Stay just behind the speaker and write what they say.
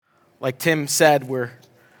Like Tim said, we're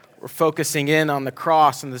focusing in on the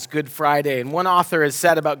cross and this Good Friday. And one author has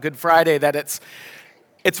said about Good Friday that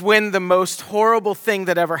it's when the most horrible thing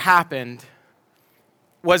that ever happened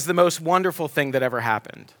was the most wonderful thing that ever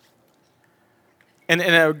happened. And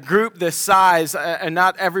in a group this size, and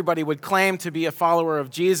not everybody would claim to be a follower of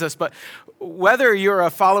Jesus, but whether you're a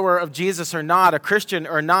follower of Jesus or not, a Christian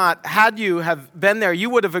or not, had you have been there, you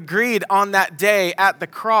would have agreed on that day at the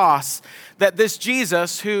cross that this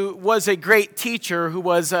Jesus, who was a great teacher, who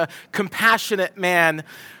was a compassionate man,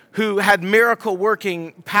 who had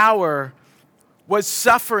miracle-working power, was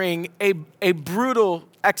suffering a brutal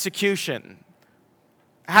execution.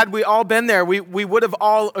 Had we all been there, we would have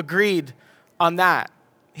all agreed on that.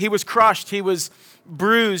 He was crushed, he was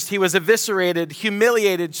bruised, he was eviscerated,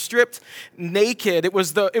 humiliated, stripped naked. It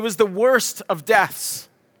was the worst of deaths.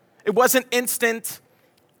 It wasn't instant,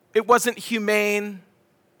 it wasn't humane,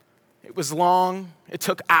 it was long, it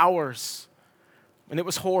took hours, and it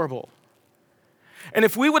was horrible. And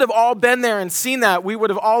if we would have all been there and seen that, we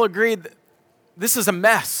would have all agreed that this is a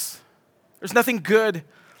mess. There's nothing good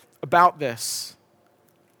about this.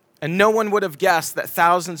 And no one would have guessed that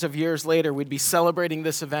thousands of years later, we'd be celebrating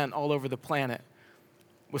this event all over the planet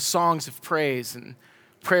with songs of praise and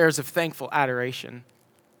prayers of thankful adoration.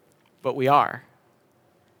 But we are.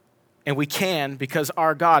 And we can because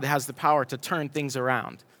our God has the power to turn things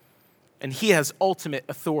around. And he has ultimate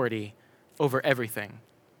authority over everything.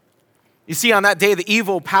 You see, on that day, the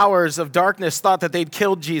evil powers of darkness thought that they'd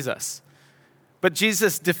killed Jesus. But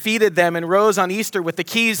Jesus defeated them and rose on Easter with the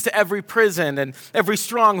keys to every prison and every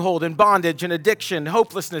stronghold and bondage and addiction,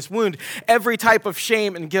 hopelessness, wound, every type of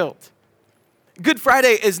shame and guilt. Good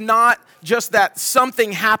Friday is not just that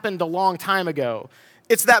something happened a long time ago.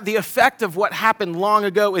 It's that the effect of what happened long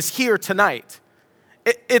ago is here tonight.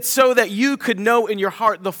 It's so that you could know in your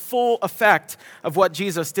heart the full effect of what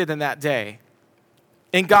Jesus did in that day.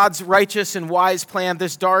 In God's righteous and wise plan,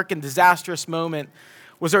 this dark and disastrous moment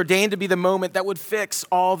was ordained to be the moment that would fix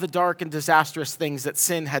all the dark and disastrous things that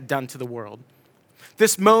sin had done to the world.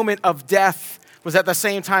 This moment of death was at the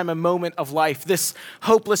same time a moment of life. This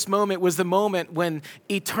hopeless moment was the moment when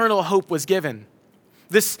eternal hope was given.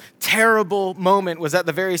 This terrible moment was at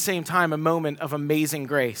the very same time a moment of amazing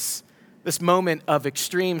grace. This moment of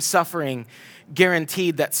extreme suffering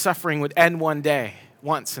guaranteed that suffering would end one day,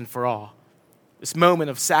 once and for all. This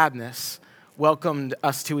moment of sadness welcomed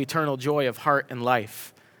us to eternal joy of heart and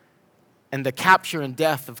life. And the capture and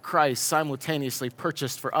death of Christ simultaneously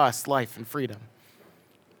purchased for us life and freedom.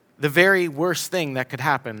 The very worst thing that could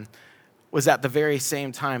happen was at the very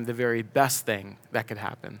same time the very best thing that could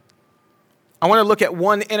happen. I want to look at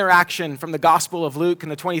one interaction from the Gospel of Luke in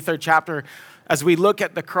the 23rd chapter as we look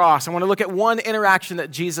at the cross. I want to look at one interaction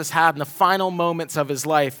that Jesus had in the final moments of his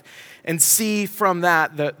life and see from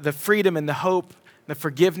that the freedom and the hope, the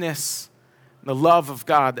forgiveness, the love of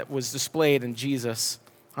God that was displayed in Jesus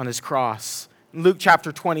on his cross. In Luke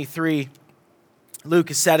chapter 23,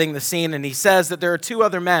 Luke is setting the scene, and he says that there are two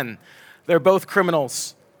other men. They're both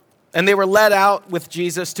criminals, and they were led out with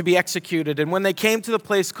Jesus to be executed. And when they came to the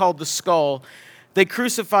place called the Skull, they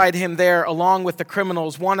crucified him there along with the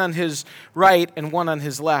criminals, one on his right and one on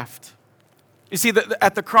his left. You see,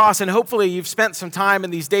 at the cross, and hopefully you've spent some time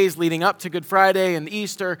in these days leading up to Good Friday and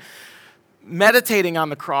Easter, meditating on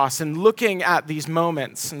the cross and looking at these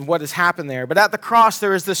moments and what has happened there. But at the cross,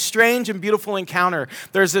 there is this strange and beautiful encounter.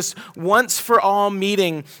 There's this once-for-all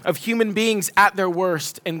meeting of human beings at their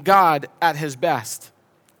worst and God at his best.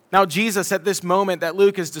 Now, Jesus, at this moment that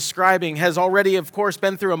Luke is describing, has already, of course,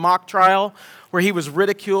 been through a mock trial where he was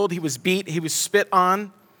ridiculed, he was beat, he was spit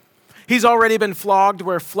on. He's already been flogged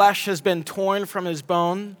where flesh has been torn from his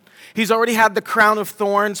bone. He's already had the crown of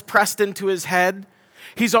thorns pressed into his head.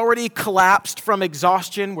 He's already collapsed from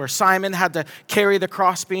exhaustion where Simon had to carry the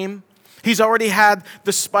crossbeam. He's already had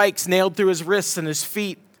the spikes nailed through his wrists and his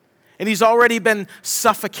feet. And he's already been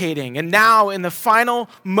suffocating. And now, in the final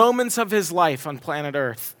moments of his life on planet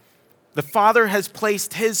Earth, the Father has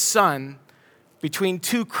placed his Son between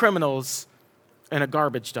two criminals in a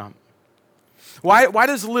garbage dump. Why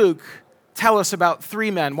does Luke tell us about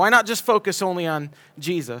three men? Why not just focus only on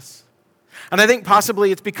Jesus? And I think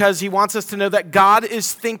possibly it's because he wants us to know that God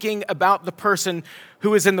is thinking about the person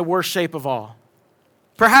who is in the worst shape of all.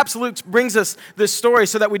 Perhaps Luke brings us this story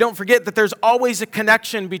so that we don't forget that there's always a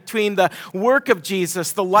connection between the work of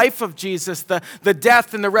Jesus, the life of Jesus, the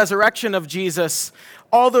death and the resurrection of Jesus.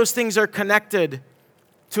 All those things are connected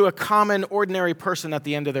to a common, ordinary person at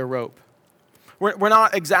the end of their rope. We're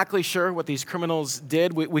not exactly sure what these criminals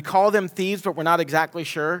did. We call them thieves, but we're not exactly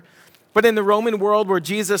sure. But in the Roman world where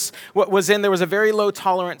Jesus was in, there was a very low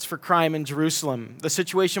tolerance for crime in Jerusalem. The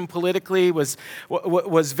situation politically was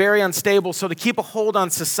very unstable. So to keep a hold on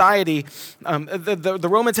society, the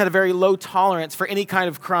Romans had a very low tolerance for any kind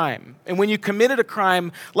of crime. And when you committed a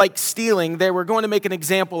crime like stealing, they were going to make an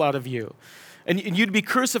example out of you. And you'd be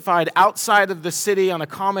crucified outside of the city on a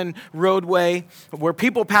common roadway where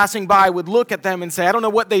people passing by would look at them and say, I don't know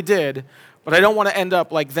what they did, but I don't want to end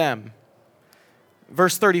up like them.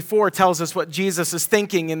 Verse 34 tells us what Jesus is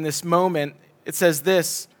thinking in this moment. It says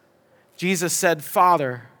this, Jesus said,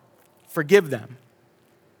 Father, forgive them,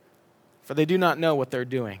 for they do not know what they're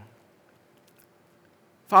doing.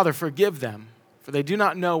 Father, forgive them, for they do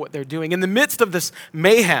not know what they're doing. In the midst of this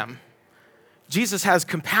mayhem, Jesus has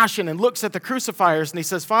compassion and looks at the crucifiers and he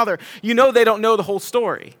says, Father, you know they don't know the whole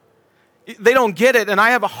story. They don't get it, and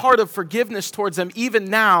I have a heart of forgiveness towards them even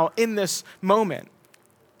now in this moment.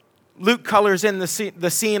 Luke colors in the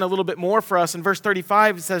scene a little bit more for us. In verse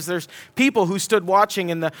 35, it says there's people who stood watching,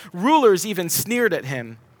 and the rulers even sneered at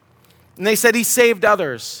him. And they said, he saved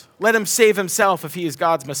others. Let him save himself if he is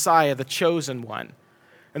God's Messiah, the chosen one.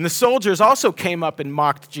 And the soldiers also came up and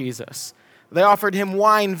mocked Jesus. They offered him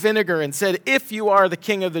wine vinegar and said, if you are the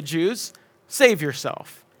king of the Jews, save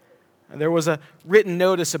yourself. And there was a written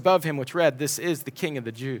notice above him which read, this is the king of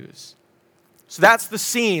the Jews. So that's the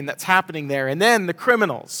scene that's happening there. And then the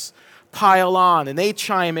criminals pile on and they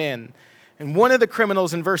chime in. And one of the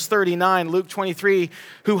criminals in verse 39, Luke 23,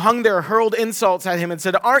 who hung there hurled insults at him and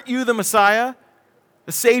said, aren't you the Messiah?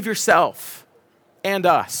 Save yourself and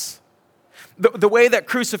us. The way that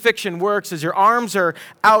crucifixion works is your arms are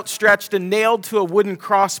outstretched and nailed to a wooden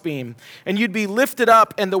crossbeam. And you'd be lifted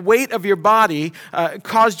up and the weight of your body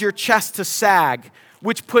caused your chest to sag,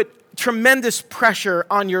 which put tremendous pressure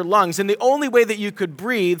on your lungs. And the only way that you could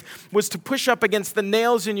breathe was to push up against the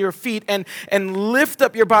nails in your feet and lift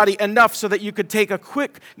up your body enough so that you could take a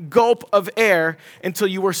quick gulp of air until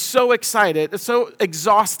you were so excited, so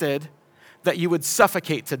exhausted that you would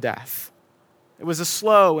suffocate to death. It was a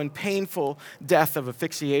slow and painful death of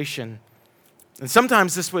asphyxiation. And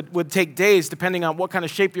sometimes this would take days, depending on what kind of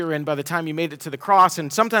shape you're in by the time you made it to the cross.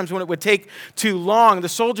 And sometimes when it would take too long, the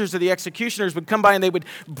soldiers or the executioners would come by and they would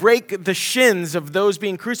break the shins of those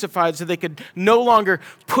being crucified so they could no longer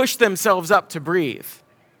push themselves up to breathe.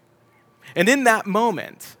 And in that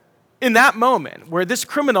moment where this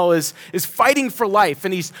criminal is fighting for life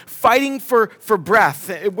and he's fighting for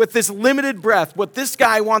breath, with this limited breath, what this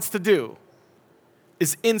guy wants to do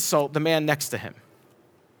is insult the man next to him.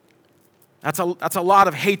 That's a lot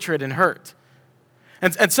of hatred and hurt.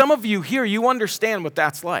 And some of you here, you understand what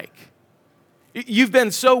that's like. You've been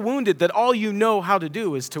so wounded that all you know how to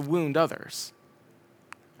do is to wound others.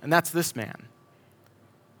 And that's this man.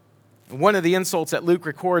 And one of the insults that Luke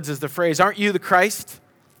records is the phrase, aren't you the Christ?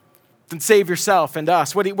 Then save yourself and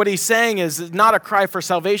us. What he's saying is not a cry for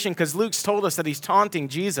salvation, because Luke's told us that he's taunting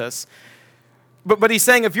Jesus. But he's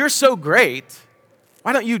saying, if you're so great,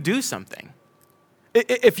 why don't you do something?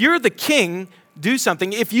 If you're the king, do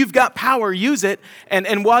something. If you've got power, use it.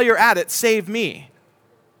 And while you're at it, save me.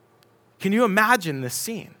 Can you imagine this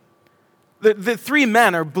scene? The three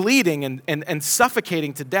men are bleeding and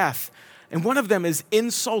suffocating to death. And one of them is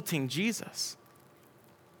insulting Jesus.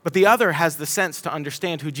 But the other has the sense to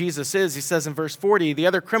understand who Jesus is. He says in verse 40, the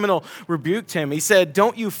other criminal rebuked him. He said,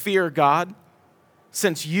 don't you fear God,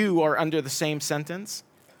 since you are under the same sentence?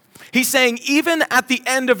 He's saying, even at the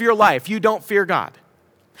end of your life, you don't fear God.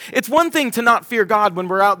 It's one thing to not fear God when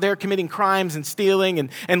we're out there committing crimes and stealing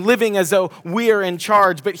and living as though we are in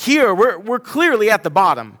charge. But here, we're clearly at the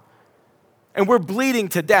bottom. And we're bleeding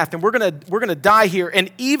to death. And we're gonna die here.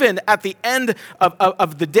 And even at the end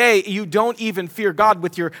of the day, you don't even fear God.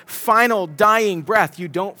 With your final dying breath, you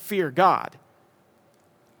don't fear God.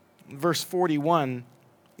 In verse 41,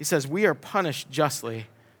 he says, we are punished justly,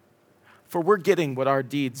 for we're getting what our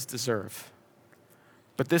deeds deserve.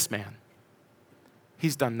 But this man,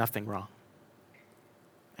 he's done nothing wrong.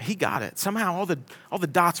 He got it. Somehow all the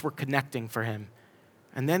dots were connecting for him.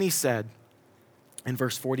 And then he said in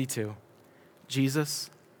verse 42, Jesus,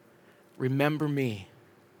 remember me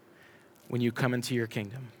when you come into your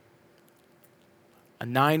kingdom. A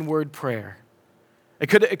 9-word prayer. It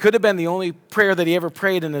could have been the only prayer that he ever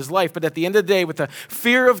prayed in his life, but at the end of the day, with the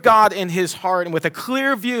fear of God in his heart and with a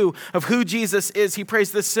clear view of who Jesus is, he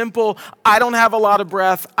prays this simple, I don't have a lot of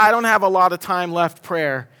breath, I don't have a lot of time left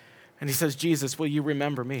prayer. And he says, Jesus, will you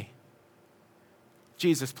remember me?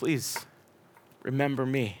 Jesus, please remember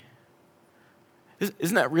me.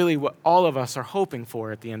 Isn't that really what all of us are hoping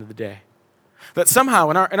for at the end of the day? That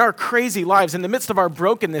somehow in our crazy lives, in the midst of our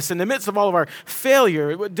brokenness, in the midst of all of our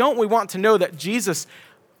failure, don't we want to know that Jesus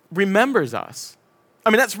remembers us. I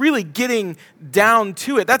mean, that's really getting down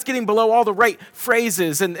to it. That's getting below all the right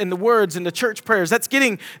phrases and the words and the church prayers. That's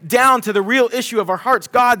getting down to the real issue of our hearts.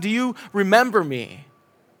 God, do you remember me?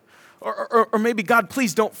 Or maybe, God,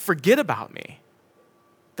 please don't forget about me.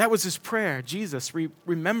 That was his prayer. Jesus,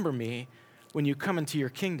 remember me when you come into your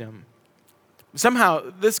kingdom.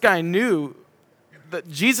 Somehow, this guy knew that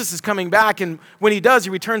Jesus is coming back, and when he does, he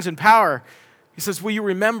returns in power. He says, will you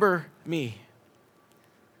remember me?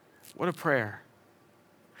 What a prayer.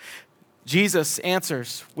 Jesus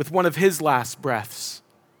answers with one of his last breaths.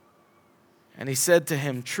 And he said to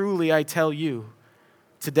him, truly I tell you,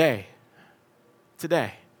 today,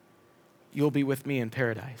 you'll be with me in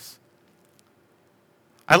paradise.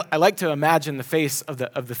 I like to imagine the face of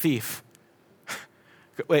the thief.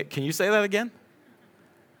 Wait, can you say that again?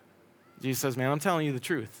 Jesus says, man, I'm telling you the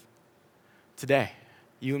truth. Today,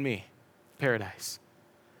 you and me, paradise.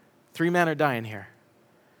 3 men are dying here,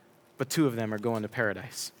 but 2 of them are going to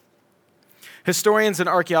paradise. Historians and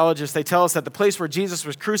archaeologists, they tell us that the place where Jesus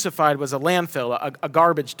was crucified was a landfill, a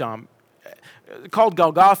garbage dump. Called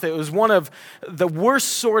Golgotha. It was one of the worst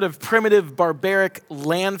sort of primitive, barbaric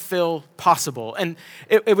landfill possible. And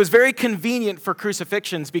it was very convenient for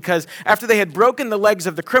crucifixions because after they had broken the legs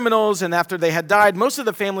of the criminals and after they had died, most of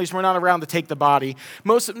the families were not around to take the body.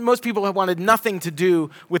 Most people had wanted nothing to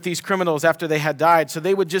do with these criminals after they had died. So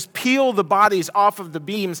they would just peel the bodies off of the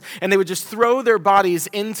beams and they would just throw their bodies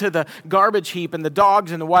into the garbage heap, and the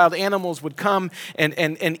dogs and the wild animals would come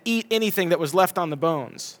and eat anything that was left on the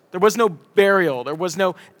bones. There was no burial. There was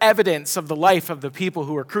no evidence of the life of the people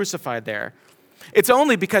who were crucified there. It's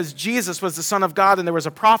only because Jesus was the Son of God and there was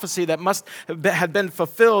a prophecy that must have been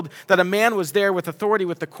fulfilled that a man was there with authority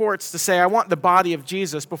with the courts to say, I want the body of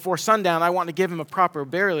Jesus before sundown. I want to give him a proper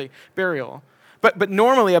burial. But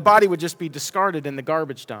normally a body would just be discarded in the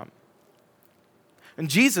garbage dump. And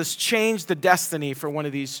Jesus changed the destiny for one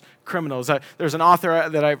of these criminals. There's an author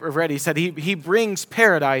that I've read, he said he brings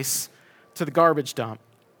paradise to the garbage dump.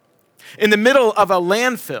 In the middle of a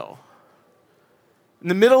landfill, in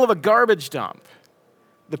the middle of a garbage dump,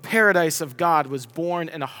 the paradise of God was born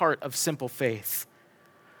in a heart of simple faith.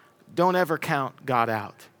 Don't ever count God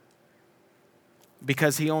out,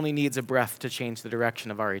 because he only needs a breath to change the direction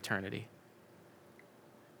of our eternity.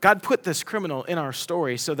 God put this criminal in our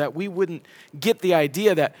story so that we wouldn't get the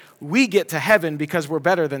idea that we get to heaven because we're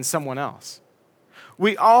better than someone else.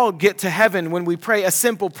 We all get to heaven when we pray a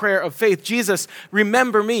simple prayer of faith. Jesus,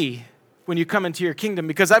 remember me when you come into your kingdom,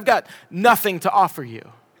 because I've got nothing to offer you.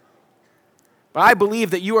 But I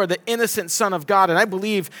believe that you are the innocent Son of God, and I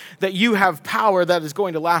believe that you have power that is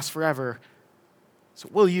going to last forever. So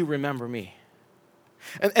will you remember me?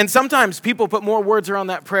 And sometimes people put more words around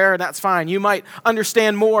that prayer, and that's fine. You might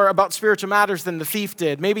understand more about spiritual matters than the thief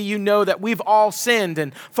did. Maybe you know that we've all sinned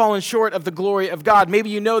and fallen short of the glory of God. Maybe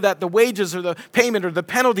you know that the wages or the payment or the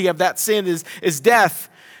penalty of that sin is death,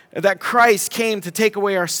 that Christ came to take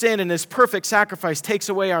away our sin, and his perfect sacrifice takes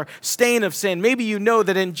away our stain of sin. Maybe you know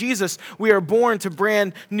that in Jesus we are born to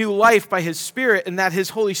brand new life by his Spirit, and that his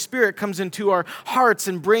Holy Spirit comes into our hearts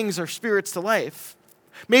and brings our spirits to life.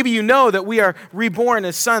 Maybe you know that we are reborn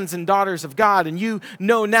as sons and daughters of God, and you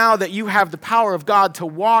know now that you have the power of God to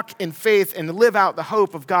walk in faith and live out the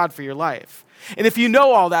hope of God for your life. And if you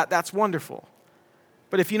know all that, that's wonderful.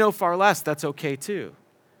 But if you know far less, that's okay too.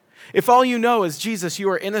 If all you know is, Jesus, you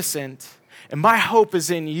are innocent, and my hope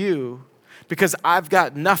is in you because I've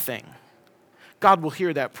got nothing, God will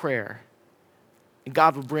hear that prayer, and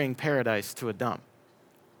God will bring paradise to a dump.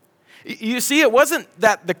 You see, it wasn't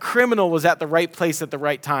that the criminal was at the right place at the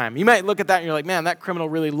right time. You might look at that and you're like, man, that criminal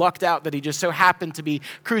really lucked out that he just so happened to be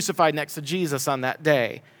crucified next to Jesus on that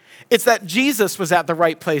day. It's that Jesus was at the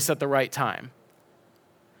right place at the right time.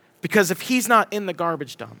 Because if he's not in the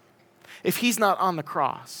garbage dump, if he's not on the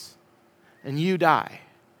cross, and you die,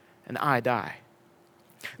 and I die.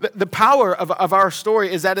 The power of our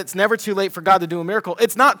story is that it's never too late for God to do a miracle.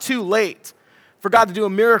 It's not too late for God to do a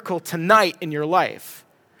miracle tonight in your life.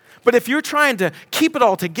 But if you're trying to keep it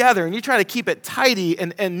all together and you try to keep it tidy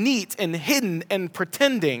and neat and hidden and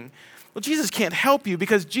pretending, well, Jesus can't help you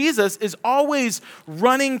because Jesus is always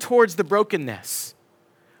running towards the brokenness.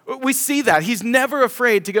 We see that. He's never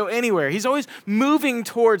afraid to go anywhere. He's always moving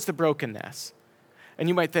towards the brokenness. And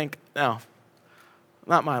you might think, no,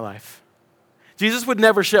 not my life. Jesus would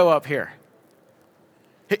never show up here.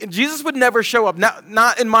 Jesus would never show up,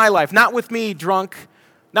 not in my life, not with me drunk,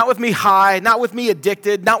 not with me high, not with me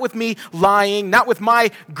addicted, not with me lying, not with my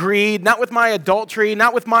greed, not with my adultery,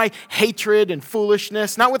 not with my hatred and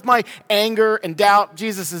foolishness, not with my anger and doubt.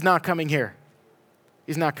 Jesus is not coming here.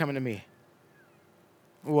 He's not coming to me.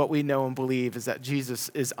 What we know and believe is that Jesus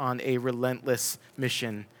is on a relentless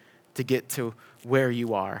mission to get to where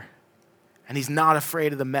you are. And he's not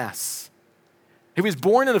afraid of the mess. He was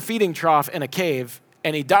born in a feeding trough in a cave,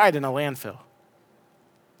 and he died in a landfill.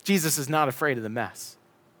 Jesus is not afraid of the mess.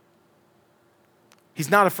 He's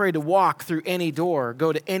not afraid to walk through any door,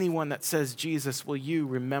 go to anyone that says, Jesus, will you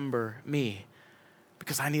remember me?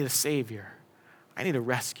 Because I need a Savior. I need a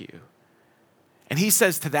rescue. And he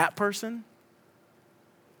says to that person,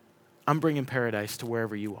 I'm bringing paradise to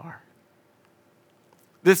wherever you are.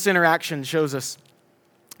 This interaction shows us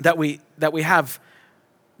that we have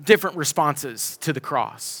different responses to the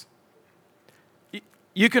cross.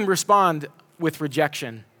 You can respond with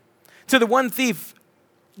rejection. To the one thief,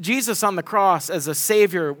 Jesus on the cross as a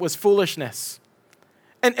Savior was foolishness.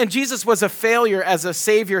 And Jesus was a failure as a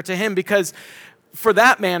Savior to him because for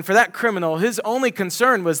that man, for that criminal, his only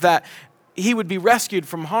concern was that he would be rescued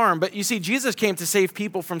from harm. But you see, Jesus came to save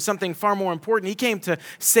people from something far more important. He came to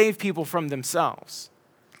save people from themselves.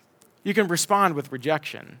 You can respond with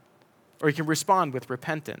rejection, or you can respond with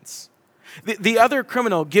repentance. The other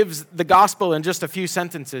criminal gives the gospel in just a few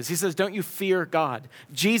sentences. He says, don't you fear God.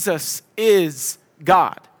 Jesus is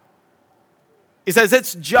God. He says,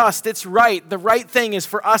 it's just, it's right. The right thing is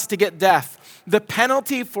for us to get death. The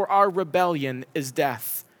penalty for our rebellion is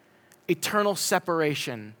death, eternal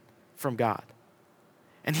separation from God.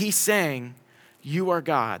 And he's saying, you are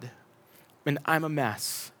God, and I'm a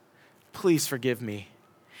mess. Please forgive me.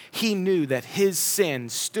 He knew that his sin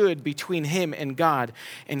stood between him and God,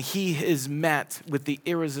 and he is met with the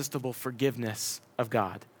irresistible forgiveness of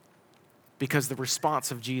God because the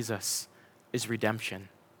response of Jesus is redemption.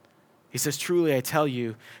 He says, truly, I tell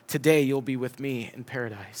you, today you'll be with me in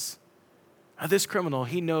paradise. Now, this criminal,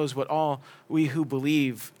 he knows what all we who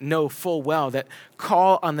believe know full well, that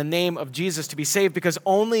call on the name of Jesus to be saved because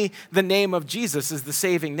only the name of Jesus is the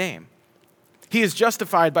saving name. He is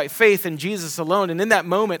justified by faith in Jesus alone, and in that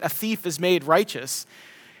moment, a thief is made righteous.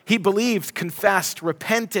 He believed, confessed,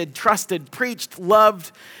 repented, trusted, preached,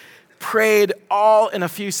 loved, prayed, all in a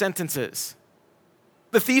few sentences.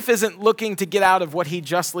 The thief isn't looking to get out of what he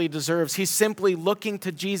justly deserves. He's simply looking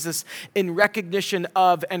to Jesus in recognition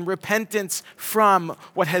of and repentance from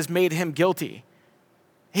what has made him guilty.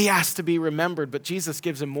 He asks to be remembered, but Jesus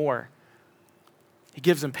gives him more. He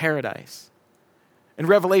gives him paradise. In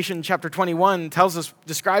Revelation chapter 21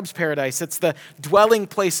 describes paradise. It's the dwelling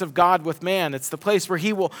place of God with man. It's the place where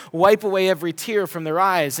he will wipe away every tear from their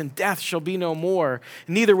eyes, and death shall be no more.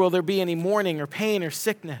 Neither will there be any mourning or pain or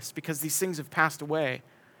sickness, because these things have passed away.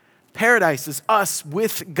 Paradise is us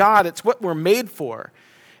with God. It's what we're made for.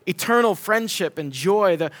 Eternal friendship and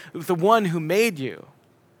joy, the one who made you.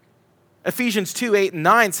 Ephesians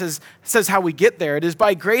 2:8-9 says how we get there. It is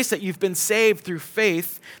by grace that you've been saved through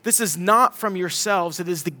faith. This is not from yourselves. It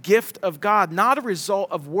is the gift of God, not a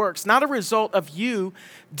result of works, not a result of you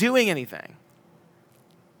doing anything,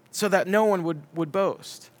 so that no one would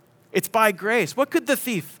boast. It's by grace. What could the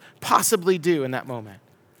thief possibly do in that moment?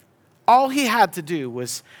 All he had to do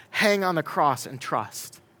was hang on the cross and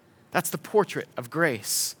trust. That's the portrait of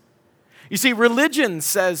grace. You see, religion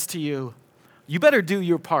says to you, you better do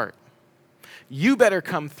your part. You better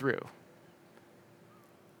come through.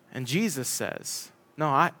 And Jesus says,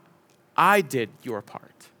 no, I did your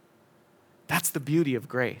part. That's the beauty of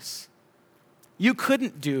grace. You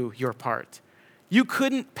couldn't do your part. You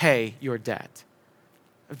couldn't pay your debt.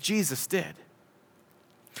 Jesus did.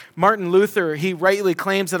 Martin Luther, he rightly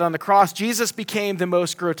claims that on the cross, Jesus became the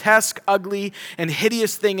most grotesque, ugly, and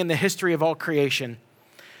hideous thing in the history of all creation.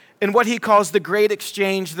 In what he calls the great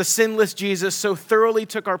exchange, the sinless Jesus so thoroughly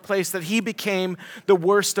took our place that he became the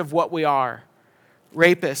worst of what we are.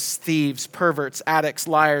 Rapists, thieves, perverts, addicts,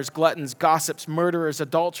 liars, gluttons, gossips, murderers,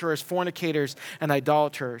 adulterers, fornicators, and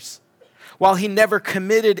idolaters. While he never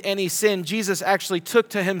committed any sin, Jesus actually took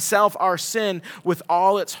to himself our sin with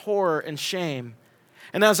all its horror and shame.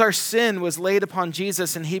 And as our sin was laid upon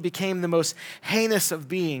Jesus and he became the most heinous of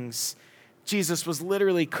beings, Jesus was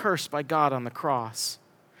literally cursed by God on the cross.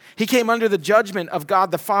 He came under the judgment of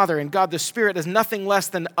God the Father and God the Spirit as nothing less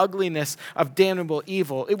than ugliness of damnable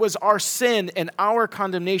evil. It was our sin and our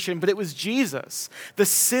condemnation, but it was Jesus, the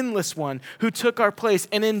sinless one, who took our place,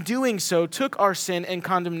 and in doing so took our sin and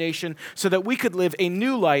condemnation so that we could live a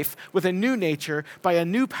new life with a new nature by a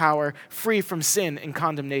new power, free from sin and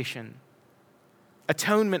condemnation.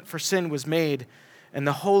 Atonement for sin was made, and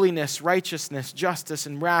the holiness, righteousness, justice,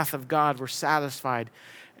 and wrath of God were satisfied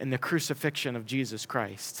in the crucifixion of Jesus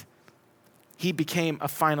Christ. He became a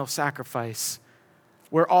final sacrifice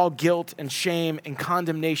where all guilt and shame and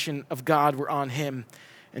condemnation of God were on him,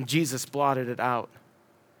 and Jesus blotted it out.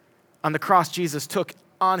 On the cross, Jesus took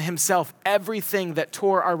on himself everything that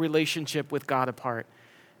tore our relationship with God apart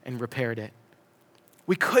and repaired it.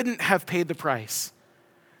 We couldn't have paid the price,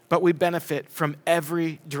 but we benefit from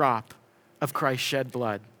every drop of Christ's shed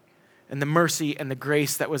blood and the mercy and the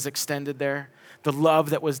grace that was extended there, the love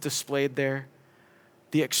that was displayed there,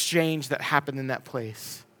 the exchange that happened in that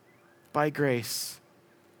place by grace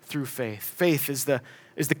through faith. Faith is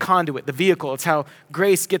the conduit, the vehicle. It's how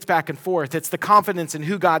grace gets back and forth. It's the confidence in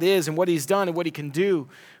who God is and what he's done and what he can do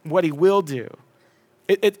and what he will do.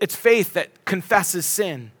 It's faith that confesses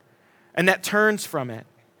sin and that turns from it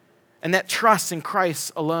and that trusts in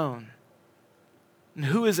Christ alone. And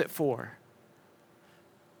who is it for?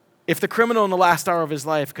 If the criminal in the last hour of his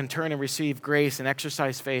life can turn and receive grace and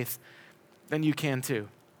exercise faith, then you can too.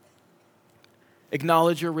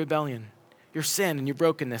 Acknowledge your rebellion, your sin and your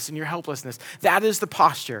brokenness and your helplessness. That is the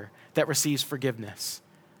posture that receives forgiveness,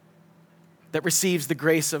 that receives the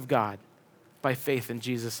grace of God by faith in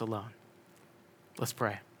Jesus alone. Let's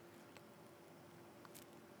pray.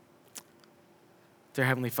 Dear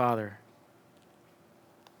Heavenly Father,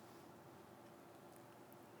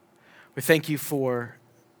 we thank you for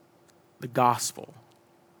the gospel,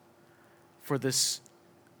 for this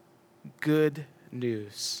good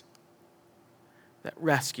news that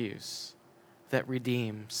rescues, that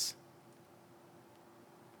redeems,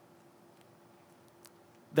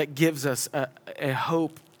 that gives us a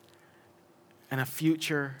hope and a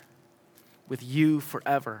future with you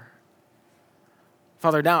forever.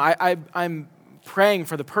 Father, now I'm praying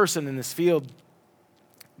for the person in this field,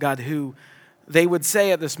 God, who they would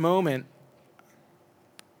say at this moment,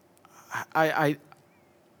 I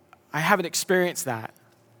haven't experienced that.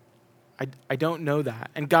 I don't know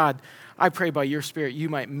that. And God, I pray by your Spirit you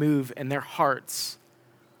might move in their hearts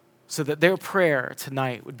so that their prayer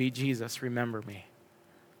tonight would be, Jesus, remember me.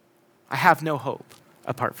 I have no hope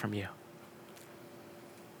apart from you.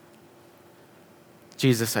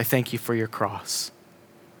 Jesus, I thank you for your cross.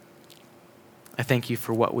 I thank you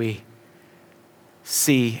for what we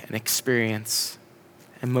see and experience,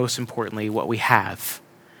 and most importantly, what we have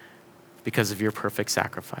because of your perfect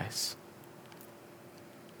sacrifice.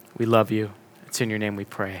 We love you. It's in your name we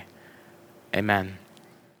pray. Amen.